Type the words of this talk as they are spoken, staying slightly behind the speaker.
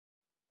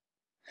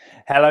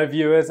Hello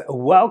viewers,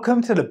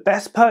 welcome to the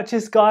best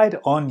purchase guide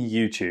on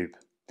YouTube.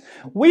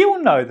 We all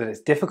know that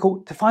it's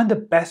difficult to find the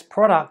best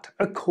product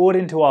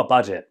according to our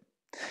budget.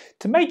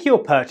 To make your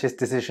purchase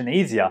decision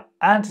easier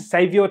and to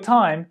save your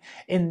time,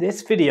 in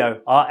this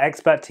video our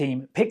expert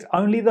team picked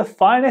only the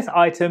finest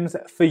items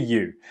for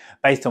you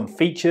based on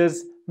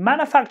features,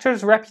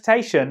 manufacturer's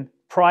reputation,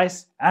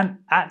 price and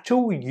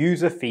actual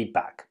user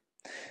feedback.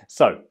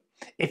 So,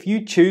 if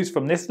you choose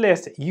from this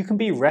list, you can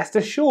be rest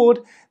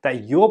assured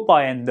that you're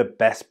buying the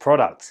best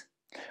product.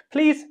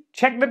 Please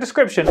check the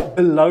description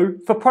below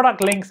for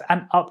product links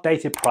and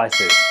updated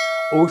prices.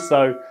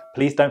 Also,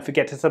 please don't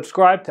forget to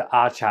subscribe to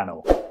our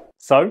channel.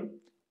 So,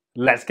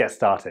 let's get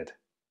started.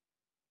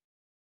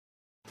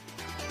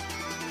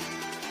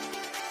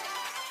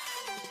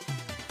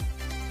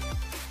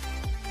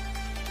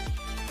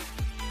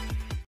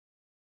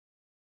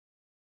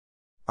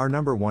 Our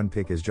number one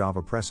pick is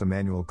Aeropress, a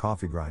manual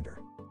coffee grinder.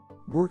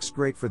 Works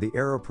great for the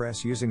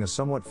Aeropress using a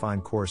somewhat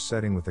fine coarse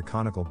setting with the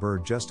conical burr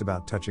just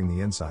about touching the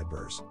inside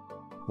burrs.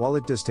 While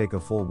it does take a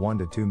full 1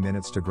 to 2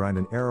 minutes to grind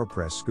an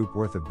Aeropress scoop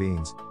worth of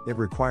beans, it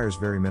requires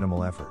very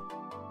minimal effort.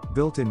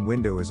 Built-in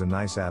window is a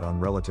nice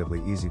add-on,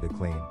 relatively easy to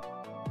clean.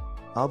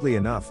 Oddly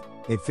enough,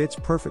 it fits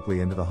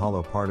perfectly into the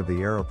hollow part of the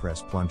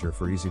Aeropress plunger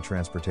for easy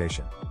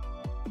transportation.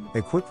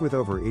 Equipped with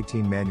over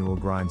 18 manual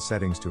grind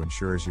settings to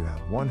ensure you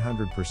have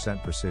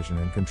 100% precision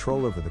and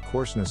control over the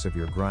coarseness of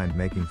your grind,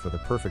 making for the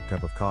perfect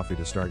cup of coffee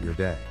to start your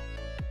day.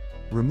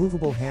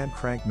 Removable hand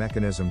crank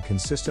mechanism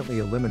consistently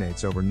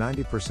eliminates over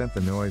 90%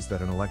 the noise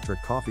that an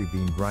electric coffee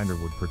bean grinder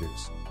would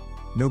produce.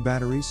 No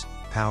batteries,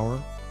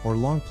 power, or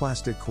long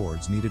plastic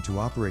cords needed to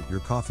operate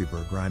your coffee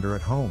burr grinder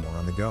at home or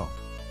on the go.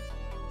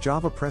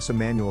 Aeropress, a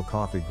manual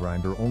coffee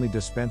grinder, only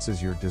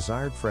dispenses your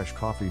desired fresh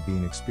coffee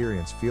bean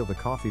experience. Feel the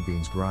coffee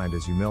beans grind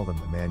as you mill them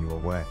the manual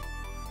way.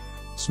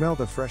 Smell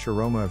the fresh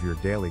aroma of your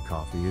daily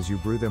coffee as you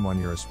brew them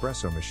on your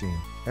espresso machine,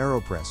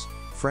 Aeropress,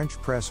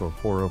 French press or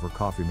pour over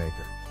coffee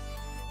maker.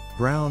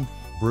 Ground,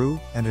 brew,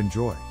 and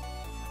enjoy.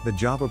 The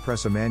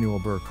Aeropress, a manual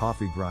burr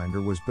coffee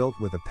grinder, was built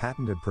with a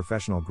patented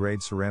professional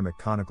grade ceramic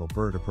conical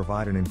burr to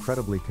provide an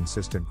incredibly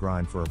consistent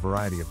grind for a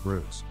variety of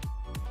brews.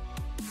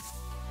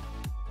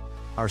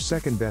 Our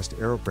second best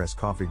Aeropress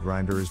coffee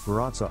grinder is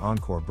Baratza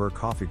Encore Burr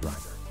Coffee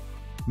Grinder.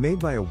 Made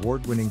by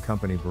award-winning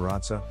company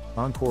Baratza,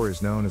 Encore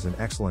is known as an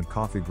excellent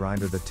coffee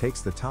grinder that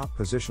takes the top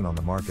position on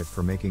the market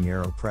for making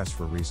Aeropress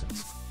for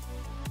reasons.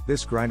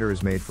 This grinder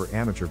is made for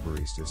amateur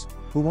baristas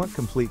who want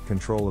complete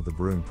control of the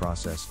brewing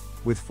process,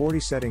 with 40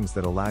 settings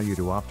that allow you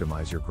to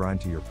optimize your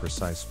grind to your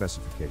precise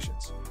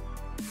specifications.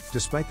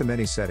 Despite the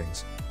many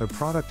settings, the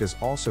product is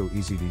also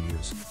easy to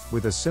use,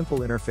 with a simple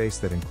interface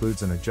that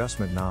includes an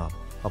adjustment knob,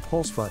 a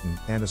pulse button,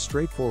 and a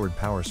straightforward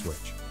power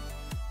switch.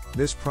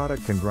 This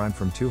product can grind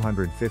from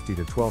 250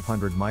 to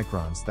 1200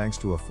 microns thanks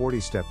to a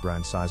 40-step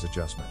grind size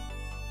adjustment.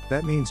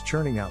 That means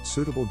churning out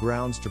suitable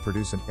grounds to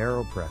produce an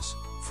Aeropress,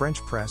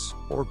 French press,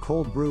 or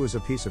cold brew is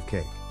a piece of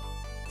cake.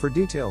 For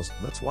details,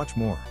 let's watch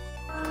more.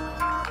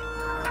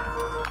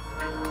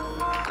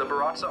 The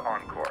Baratza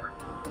Encore,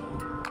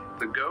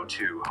 the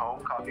go-to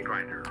home coffee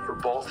grinder for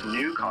both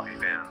new coffee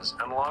fans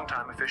and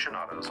longtime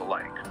aficionados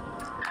alike.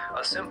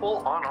 A simple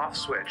on-off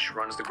switch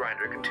runs the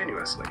grinder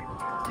continuously.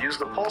 Use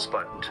the pulse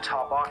button to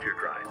top off your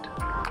grind.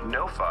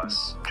 No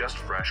fuss, just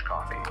fresh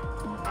coffee.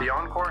 The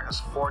Encore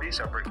has 40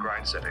 separate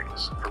grind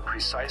settings for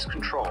precise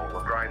control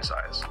of grind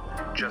size.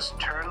 Just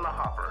turn the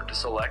hopper to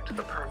select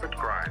the perfect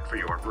grind for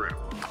your brew.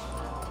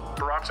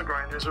 Baratza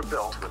grinders are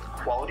built with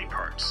quality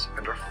parts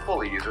and are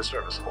fully user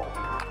serviceable.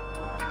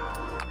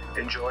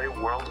 Enjoy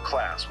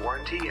world-class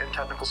warranty and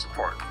technical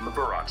support from the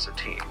Baratza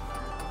team.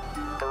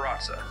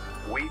 Baratza,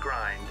 we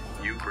grind,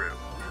 you brew.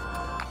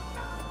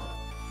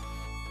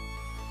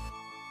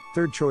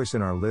 Third choice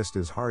in our list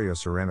is Hario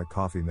Ceramic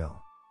Coffee Mill.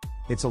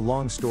 It's a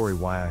long story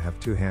why I have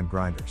two hand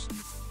grinders.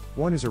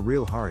 One is a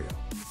real Hario.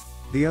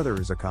 The other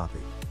is a copy.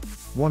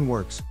 One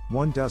works,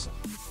 one doesn't.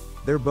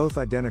 They're both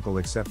identical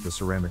except the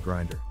ceramic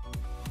grinder.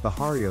 The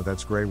Hario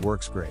that's gray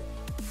works great.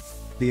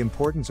 The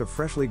importance of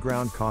freshly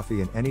ground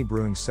coffee in any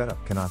brewing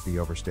setup cannot be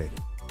overstated.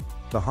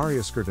 The Hario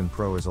Skirton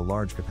Pro is a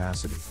large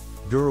capacity,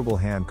 durable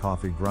hand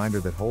coffee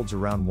grinder that holds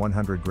around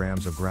 100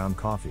 grams of ground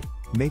coffee,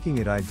 making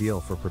it ideal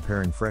for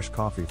preparing fresh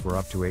coffee for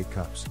up to 8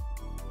 cups.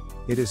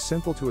 It is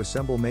simple to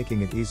assemble,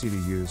 making it easy to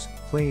use,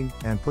 clean,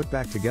 and put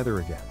back together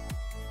again.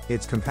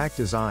 Its compact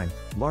design,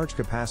 large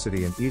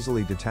capacity and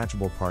easily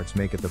detachable parts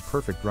make it the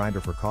perfect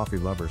grinder for coffee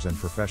lovers and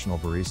professional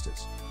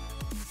baristas.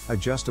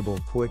 Adjustable,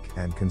 quick,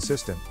 and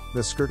consistent, the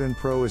Skirton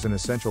Pro is an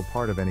essential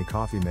part of any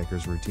coffee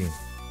maker's routine.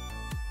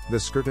 The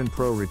Skirton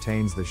Pro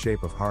retains the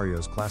shape of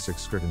Hario's classic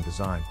Skirton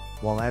design,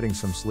 while adding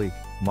some sleek,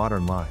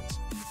 modern lines.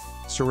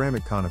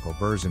 Ceramic conical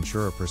burrs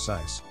ensure a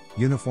precise,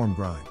 uniform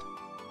grind.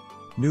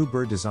 New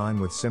burr design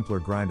with simpler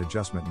grind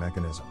adjustment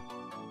mechanism.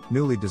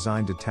 Newly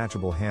designed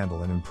detachable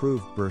handle and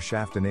improved burr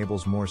shaft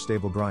enables more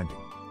stable grinding.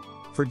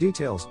 For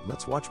details,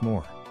 let's watch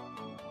more.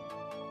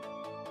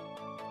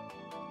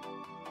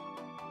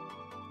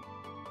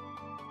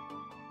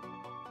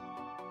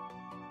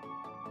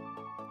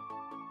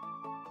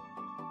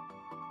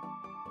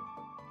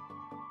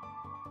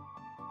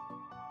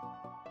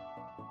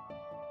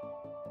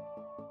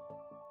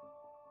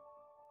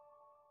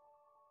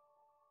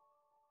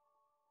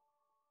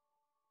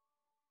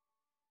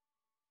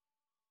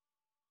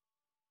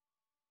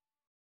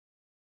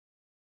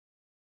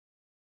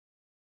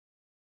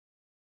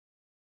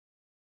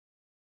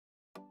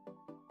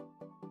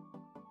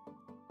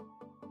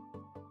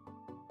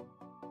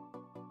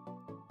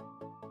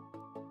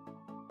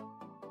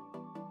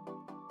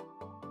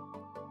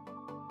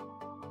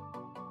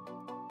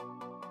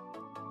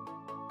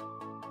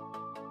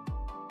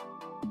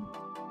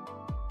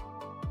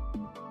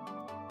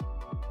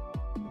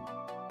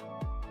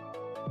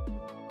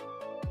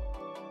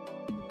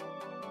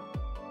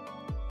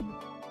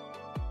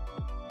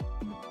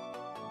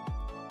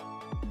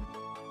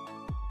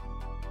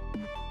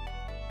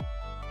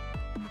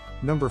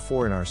 Number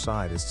 4 in our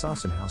side is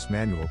Sassenhaus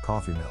Manual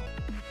Coffee Mill.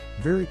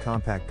 Very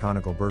compact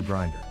conical burr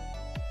grinder.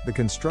 The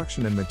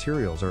construction and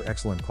materials are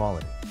excellent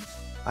quality.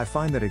 I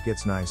find that it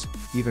gets nice,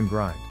 even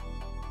grind.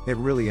 It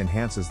really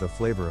enhances the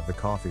flavor of the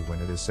coffee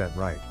when it is set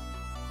right.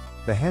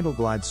 The handle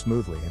glides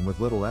smoothly and with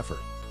little effort.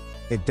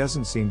 It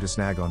doesn't seem to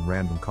snag on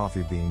random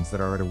coffee beans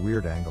that are at a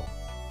weird angle.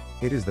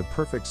 It is the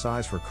perfect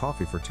size for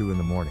coffee for 2 in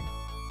the morning.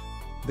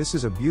 This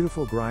is a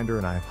beautiful grinder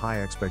and I have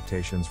high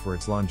expectations for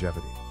its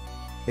longevity.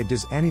 It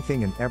does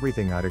anything and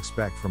everything I'd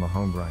expect from a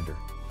home grinder.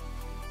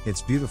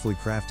 It's beautifully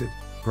crafted,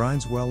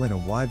 grinds well in a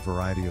wide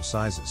variety of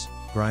sizes,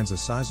 grinds a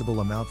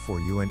sizable amount for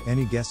you and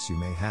any guests you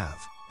may have,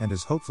 and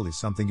is hopefully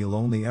something you'll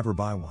only ever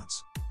buy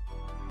once.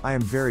 I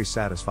am very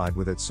satisfied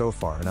with it so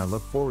far and I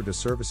look forward to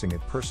servicing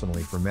it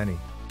personally for many,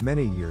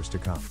 many years to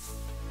come.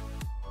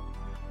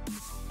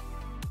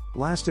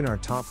 Last in our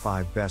top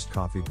 5 best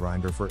coffee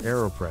grinder for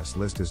Aeropress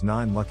list is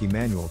 9 Lucky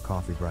Manual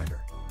Coffee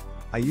Grinder.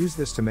 I use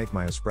this to make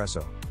my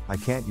espresso. I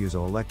can't use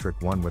an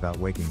electric one without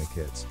waking the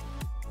kids.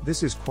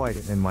 This is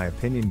quite, in my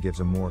opinion, gives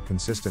a more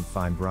consistent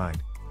fine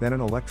grind than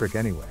an electric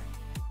anyway.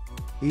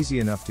 Easy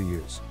enough to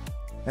use.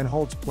 And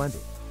holds plenty.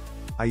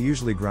 I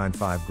usually grind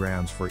 5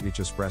 grams for each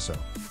espresso.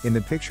 In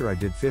the picture I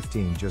did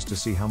 15 just to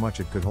see how much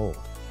it could hold.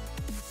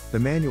 The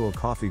manual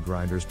coffee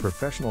grinder's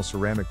professional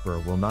ceramic burr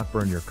will not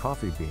burn your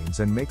coffee beans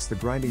and makes the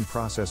grinding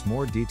process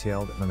more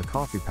detailed and the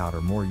coffee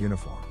powder more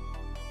uniform.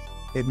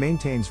 It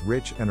maintains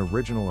rich and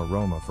original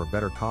aroma for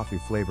better coffee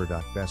flavor.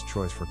 Best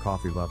choice for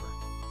coffee lover.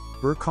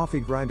 Burr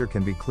coffee grinder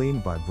can be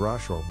cleaned by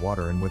brush or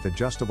water and with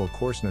adjustable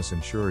coarseness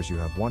ensures you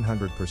have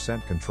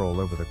 100% control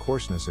over the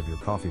coarseness of your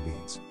coffee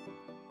beans.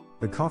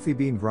 The coffee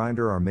bean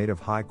grinder are made of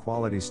high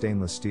quality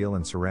stainless steel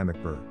and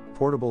ceramic burr.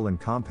 Portable and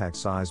compact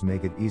size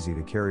make it easy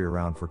to carry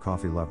around for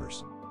coffee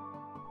lovers.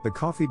 The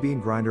coffee bean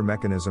grinder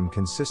mechanism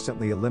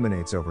consistently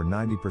eliminates over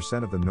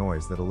 90% of the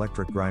noise that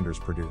electric grinders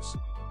produce.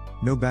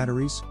 No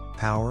batteries,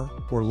 power,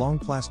 or long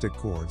plastic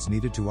cords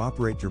needed to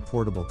operate your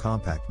portable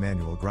compact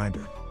manual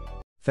grinder.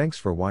 Thanks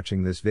for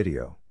watching this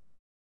video.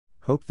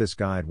 Hope this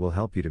guide will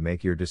help you to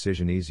make your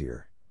decision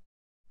easier.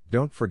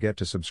 Don't forget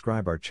to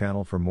subscribe our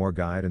channel for more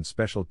guide and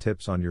special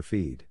tips on your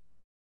feed.